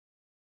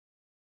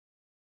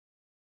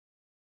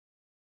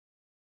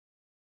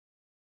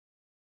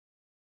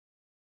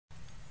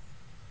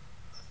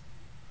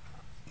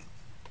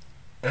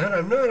and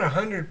I'm not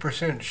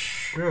 100%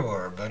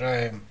 sure, but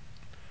a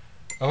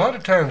lot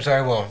of times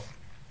I will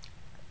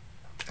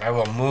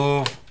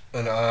move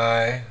an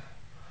eye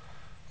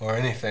or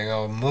anything.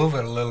 I'll move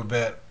it a little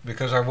bit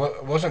because I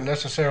wasn't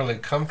necessarily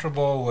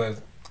comfortable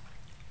with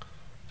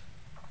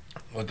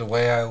the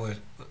way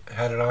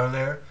had it on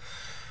there.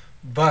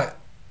 But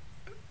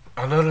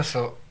I'll notice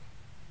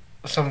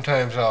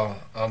sometimes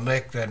I'll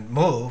make that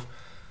move,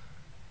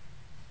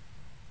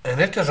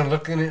 and it doesn't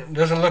look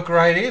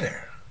right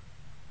either.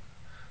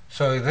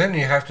 So then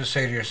you have to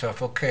say to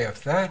yourself, okay,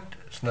 if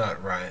that's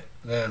not right,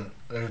 then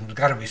there's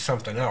got to be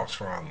something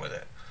else wrong with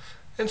it.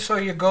 And so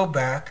you go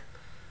back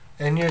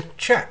and you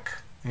check.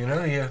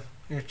 You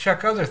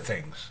check other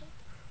things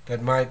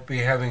that might be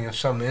having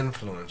some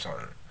influence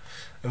on it.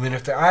 I mean,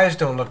 if the eyes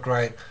don't look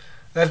right,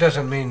 that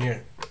doesn't mean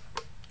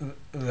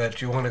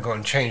that you want to go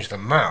and change the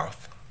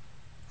mouth,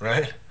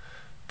 right?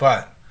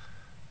 But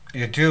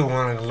you do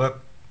want to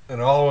look at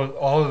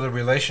all of the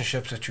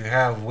relationships that you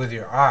have with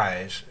your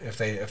eyes. If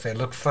they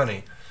look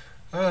funny,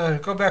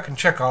 go back and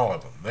check all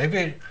of them.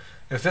 Maybe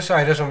if this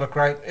eye doesn't look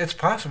right, it's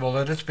possible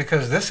that it's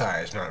because this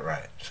eye is not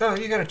right. So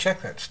you got to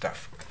check that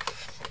stuff.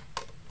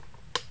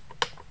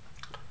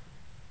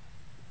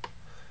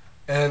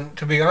 And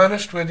to be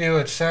honest with you,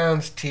 it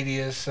sounds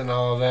tedious and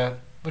all that,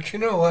 but you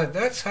know what?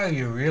 That's how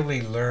you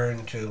really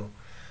learn to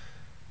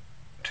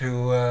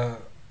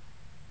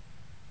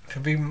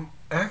be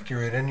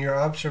accurate in your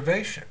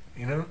observation.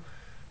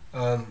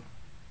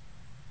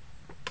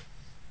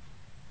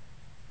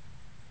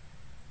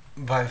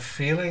 By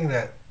feeling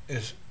that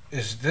is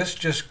this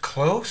just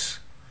close?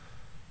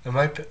 Am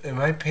I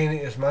painting?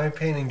 Is my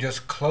painting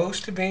just close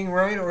to being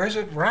right, or is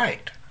it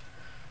right?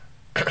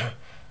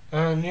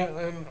 And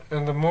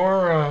the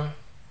more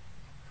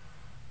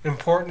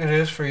important it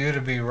is for you to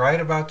be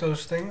right about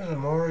those things, the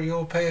more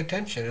you'll pay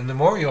attention, and the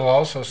more you'll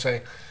also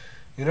say,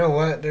 you know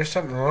what, there's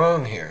something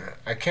wrong here.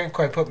 I can't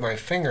quite put my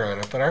finger on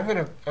it, but I'm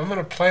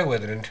gonna play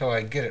with it until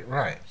I get it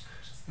right.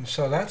 And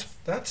so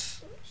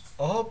that's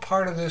all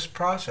part of this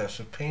process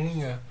of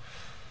painting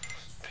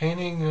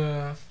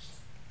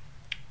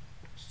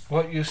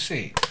what you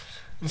see.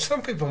 And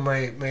some people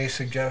may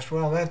suggest,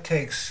 well, that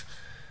takes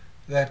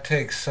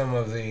some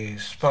of the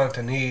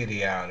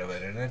spontaneity out of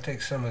it, and that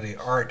takes some of the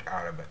art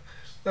out of it.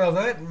 Well,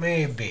 that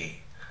may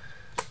be,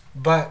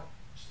 but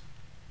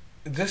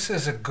this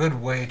is a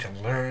good way to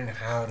learn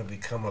how to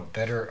become a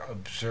better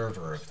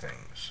observer of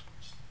things.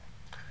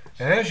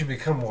 And as you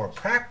become more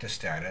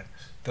practiced at it,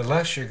 the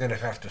less you're going to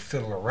have to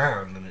fiddle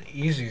around, and the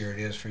easier it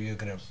is for you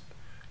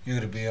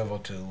to be able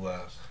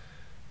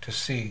to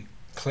see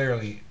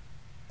clearly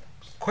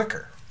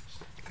quicker.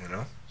 I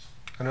don't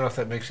know if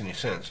that makes any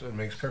sense. It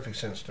makes perfect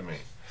sense to me.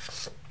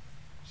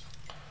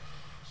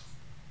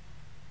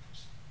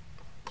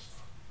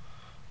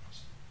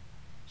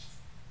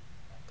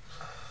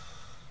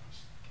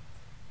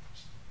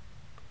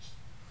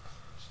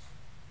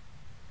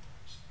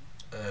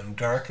 I'm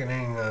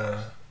darkening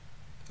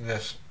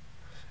this.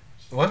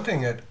 One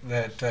thing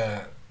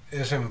that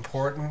is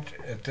important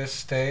at this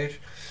stage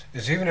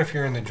is, even if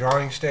you're in the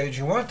drawing stage,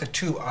 you want the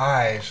two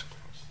eyes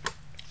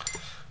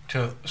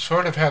to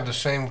sort of have the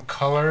same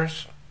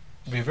colors,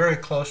 be very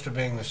close to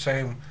being the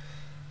same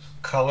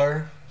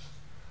color,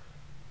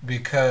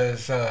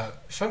 because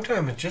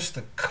sometimes just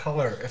the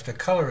color, if the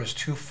color is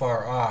too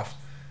far off,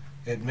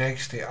 it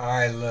makes the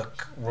eye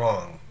look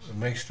wrong. It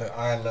makes the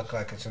eye look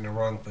like it's in the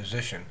wrong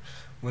position,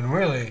 when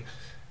really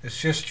it's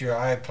just your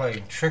eye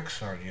playing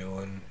tricks on you,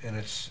 and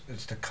it's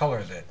the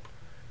color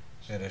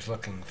that is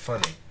looking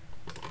funny,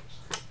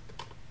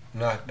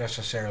 not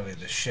necessarily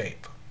the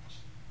shape.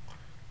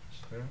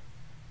 Okay?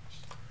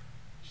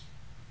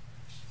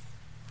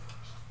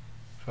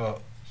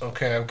 So,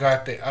 okay, I've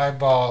got the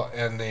eyeball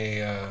and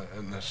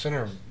the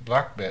center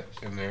black bit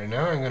in there.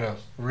 Now I'm going to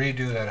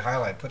redo that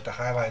highlight, put the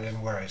highlight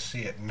in where I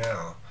see it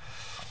now.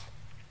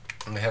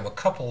 And I have a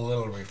couple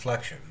little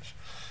reflections.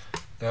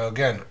 Now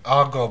again,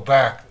 I'll go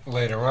back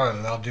later on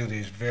and I'll do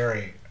these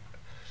very,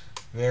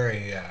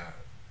 very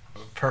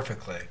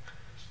perfectly.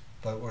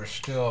 But we're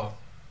still...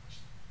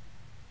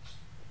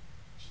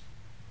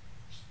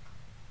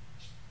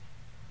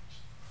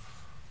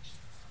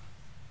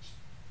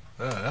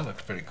 Oh, that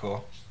looks pretty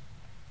cool.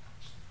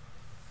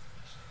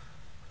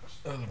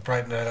 I'll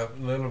brighten that up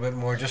a little bit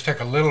more. Just take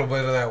a little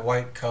bit of that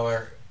white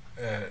color.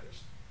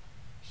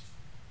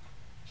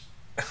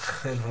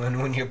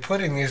 And when you're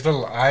putting these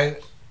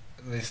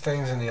these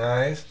things in the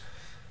eyes,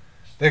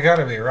 they got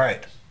to be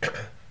right.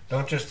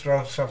 Don't just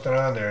throw something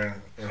on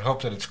there and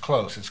hope that it's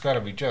close. It's got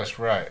to be just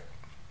right.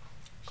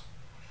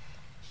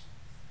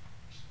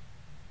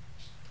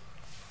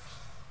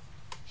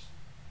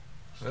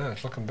 Yeah,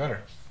 it's looking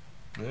better.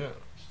 Yeah,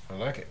 I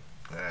like it.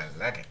 I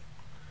like it.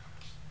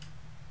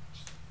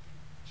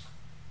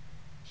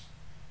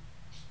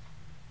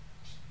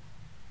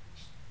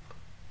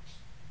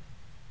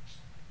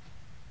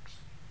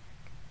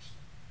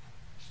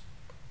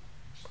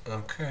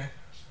 Okay.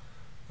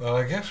 Well,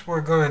 I guess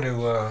we're going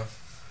to...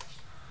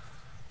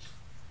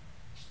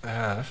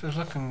 this is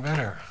looking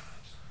better.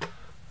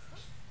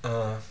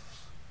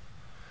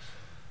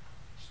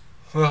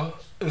 Well,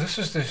 this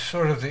is the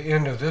sort of the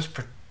end of this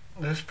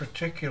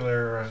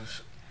particular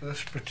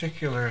this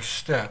particular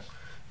step.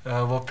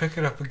 We'll pick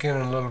it up again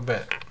in a little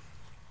bit.